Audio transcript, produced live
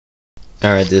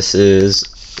Alright, this is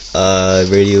a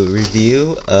radio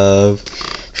review of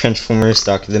Transformers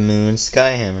Dark of the Moon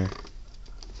Skyhammer.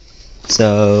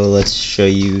 So let's show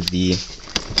you the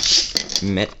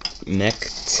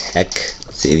MoFoCThat.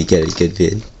 Let's see if we get a good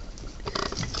vid.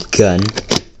 Gun,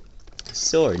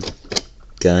 sword,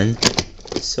 gun,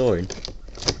 sword.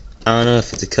 I don't know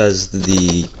if it's because of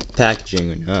the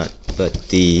packaging or not, but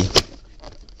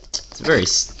it's a very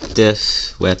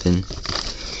stiff weapon.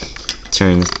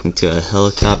 Turns into a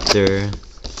helicopter.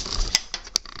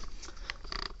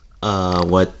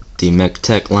 What the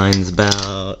MoFoCThat line's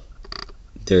about.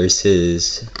 There's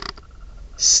his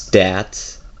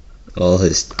stats, all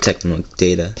his technical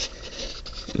data.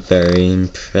 Very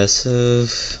impressive.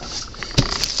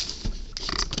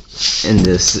 And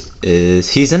this is,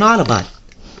 he's an Autobot.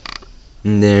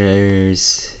 And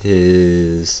there's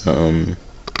his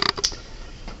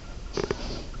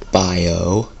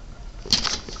bio.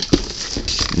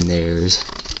 And there's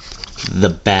the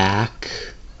back.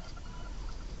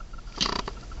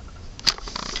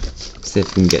 See if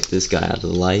we can get this guy out of the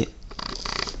light.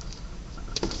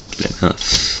 Good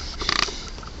enough.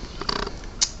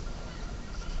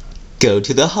 Go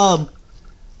to the hub.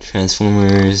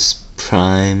 Transformers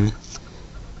Prime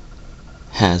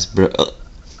Hasbro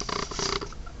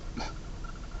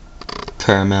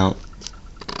Paramount.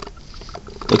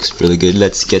 Looks really good.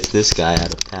 Let's get this guy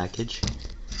out of the package.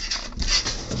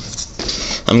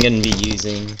 I'm gonna be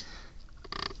using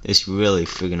this really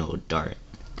friggin' old dart.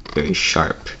 Very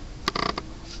sharp.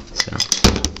 So.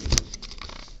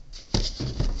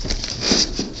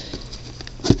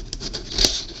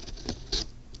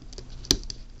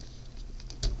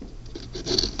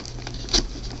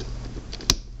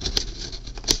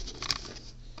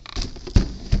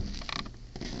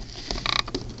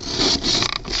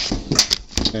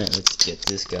 Alright, let's get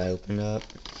this guy opened up.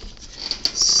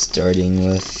 Starting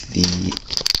with the,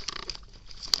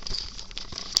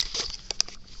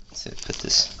 let's put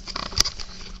this,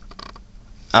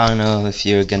 I don't know if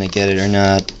you're gonna get it or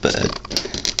not, but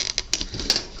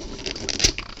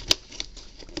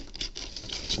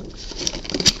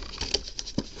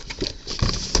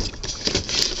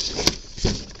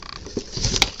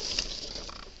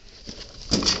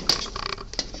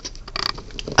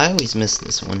I always miss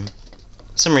this one.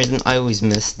 For some reason I always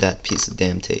miss that piece of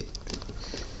damn tape.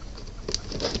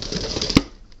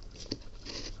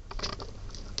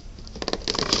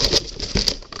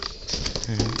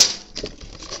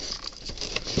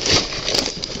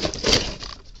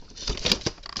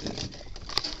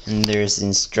 And there's the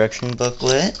instruction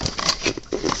booklet,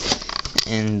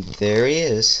 and there he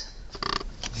is.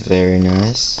 Very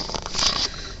nice.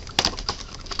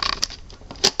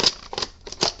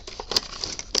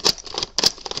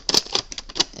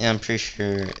 Yeah, I'm pretty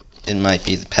sure it might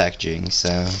be the packaging,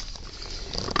 so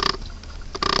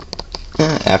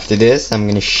after this I'm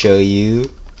gonna show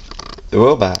you the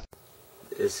robot.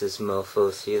 This is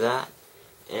MoFoCThat,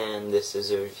 and this is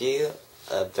a review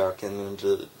of Dark of the Moon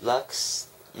Deluxe,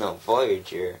 no,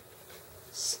 Voyager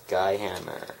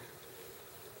Skyhammer.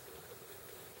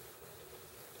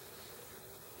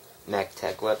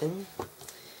 MoFoCThat weapon.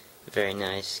 Very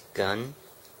nice gun.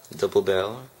 Double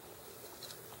barrel.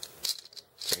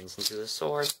 Turns into a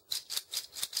sword.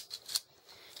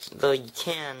 Though you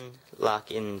can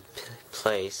lock in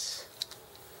place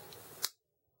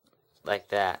like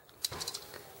that.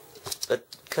 But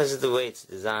because of the way it's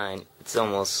designed, it's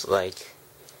almost like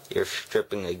you're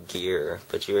stripping a gear,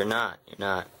 but you're not.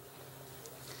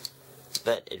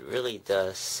 But it really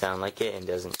does sound like it, and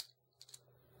doesn't.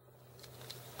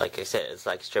 Like I said, it's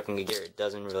like stripping a gear. It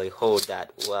doesn't really hold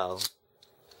that well.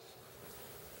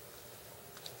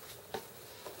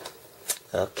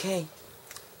 Okay,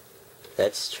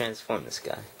 let's transform this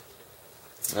guy.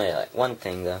 Oh yeah, like one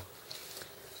thing though.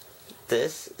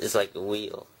 This is like a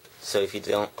wheel. So if you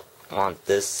don't want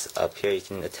this up here, you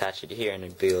can attach it here and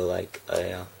it'd be like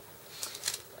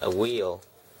a wheel.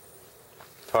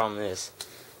 Problem is,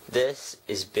 this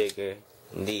is bigger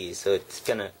than these, so it's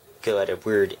gonna go at a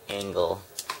weird angle.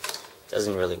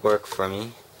 Doesn't really work for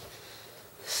me.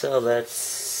 So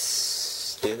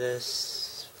let's do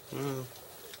this.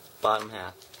 Bottom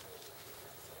half.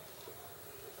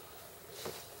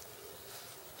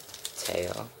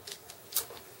 Tail.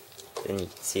 Then you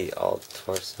can see all the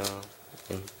torso.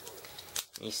 And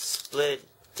you split it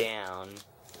down,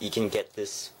 you can get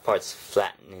this parts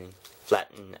flattened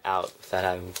out without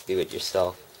having to do it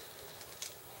yourself.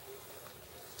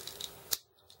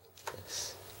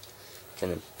 This.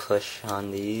 Gonna push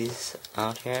on these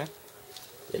out here.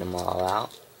 Get them all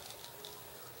out.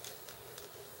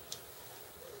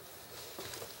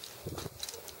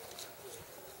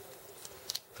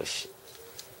 push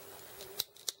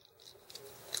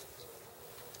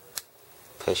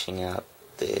pushing out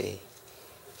the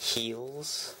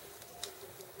heels.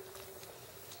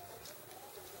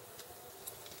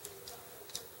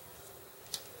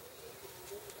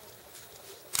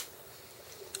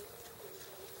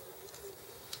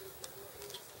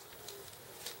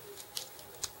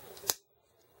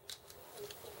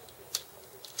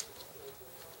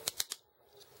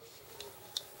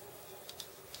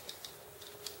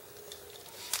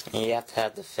 And you have to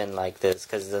have the fin like this,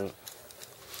 because then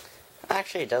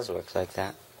actually it does work like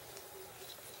that.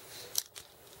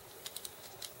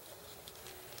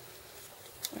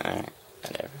 Alright,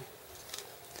 whatever.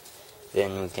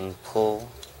 Then we can pull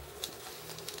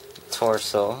the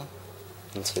torso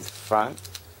into the front.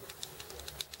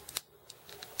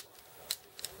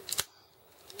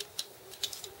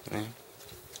 Right.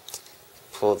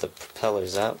 Pull the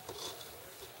propellers up.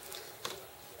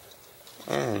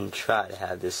 And try to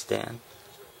have this stand.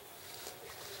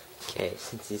 Okay,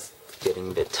 since he's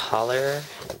getting a bit taller.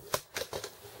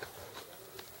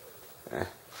 Alright.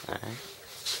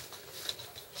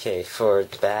 Okay, for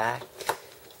the back.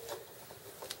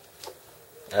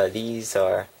 These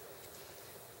are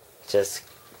just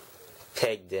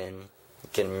pegged in. You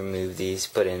can remove these,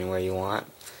 put it in where you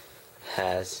want.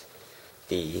 Has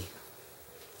the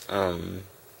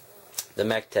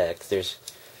mech text. There's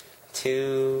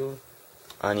 2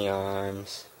 on the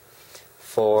arms,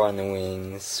 4 on the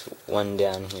wings, 1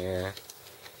 down here,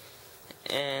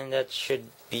 and that should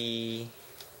be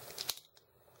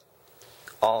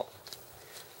all.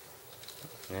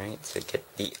 Alright, so get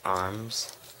the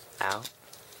arms out,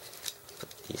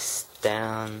 put these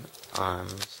down,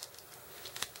 arms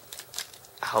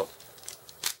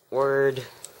outward,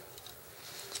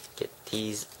 get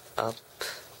these up,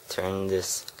 turn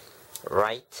this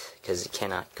right, because it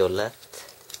cannot go left.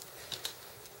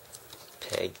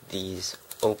 Peg these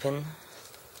open.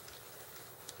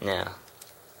 Now,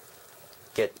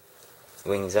 get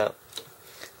wings up.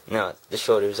 No, the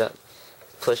shoulders up.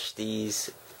 Push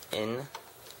these in.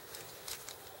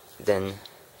 Then,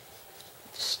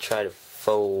 just try to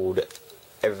fold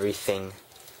everything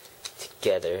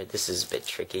together. This is a bit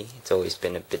tricky. It's always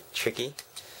been a bit tricky.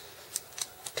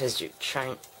 Because you're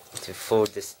trying to fold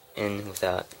this in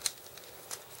without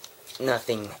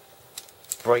nothing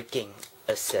breaking.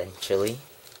 Essentially,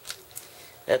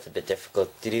 that's a bit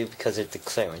difficult to do because of the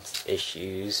clearance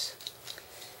issues.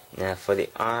 Now for the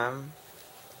arm,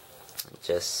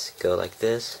 just go like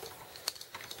this.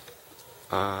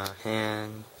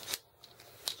 Hand,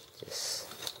 just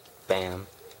bam.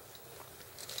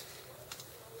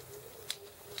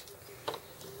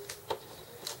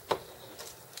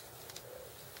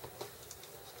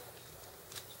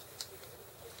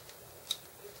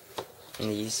 And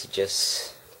these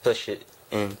just push it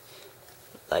in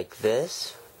like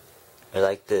this or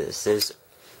like this.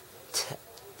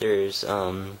 There's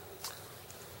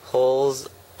holes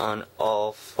on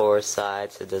all 4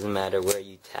 sides, so it doesn't matter where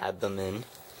you tab them in.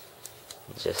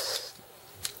 Just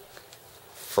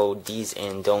fold these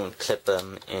in, don't clip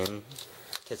them in,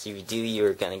 because if you do,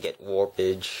 you're gonna get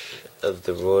warpage of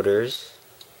the rotors.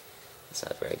 It's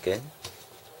not very good.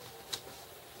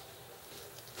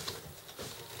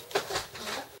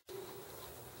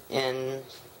 And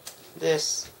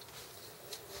this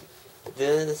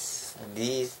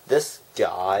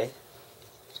guy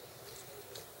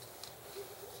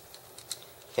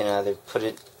can either put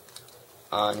it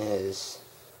on his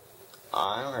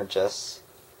arm or just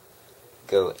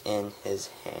go in his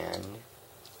hand.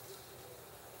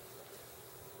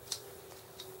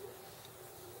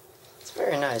 It's a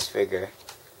very nice figure.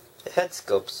 The head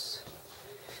sculpt's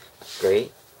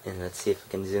great, and let's see if we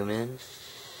can zoom in.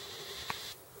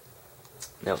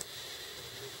 Nope.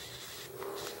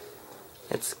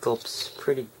 Head sculpt's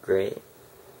pretty great.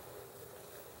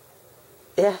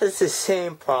 It has the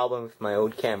same problem with my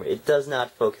old camera. It does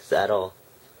not focus at all.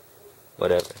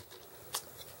 Whatever.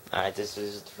 Alright, this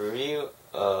is the review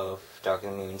of Dark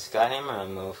of the Moon Skyhammer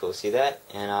on MoFoCThat,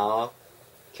 and I'll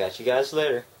catch you guys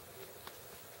later.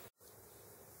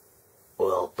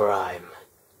 Well, Prime,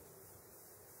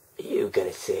 you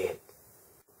gonna say it?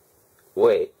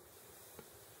 Wait.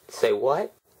 Say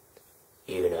what?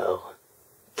 You know,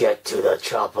 get to the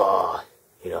chopper.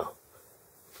 You know,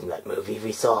 from that movie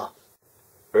we saw.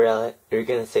 Really? You're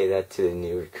gonna say that to the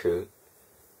new recruit?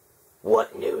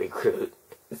 What new recruit?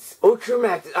 It's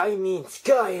Ultramax, I mean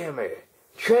Skyhammer.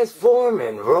 Transform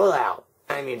and roll out.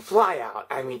 I mean fly out.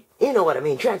 I mean, you know what I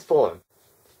mean, transform.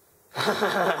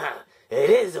 It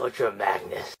is Ultra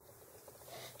Magnus.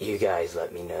 You guys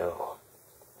let me know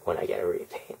when I get a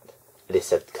repaint. A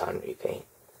Decepticon repaint.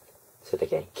 So they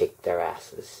can kick their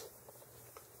asses.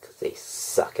 Because they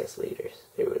suck as leaders.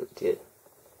 They really do.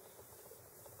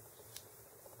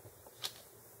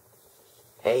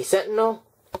 Hey, Sentinel?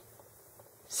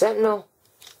 Sentinel?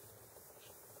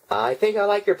 I think I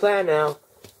like your plan now.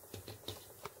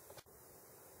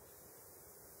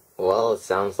 Well, it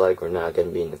sounds like we're not going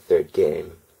to be in the third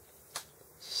game.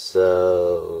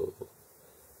 So,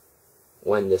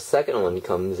 when the second one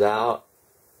comes out,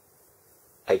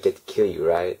 I get to kill you,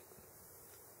 right?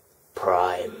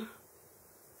 Prime,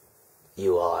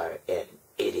 you are an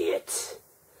idiot.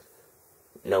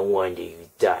 No wonder you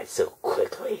died so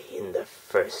quickly in the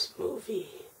first movie.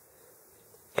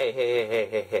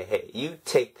 Hey, you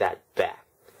take that back.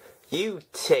 You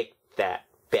take that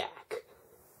back.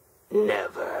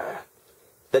 Never.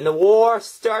 Then the war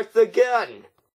starts again.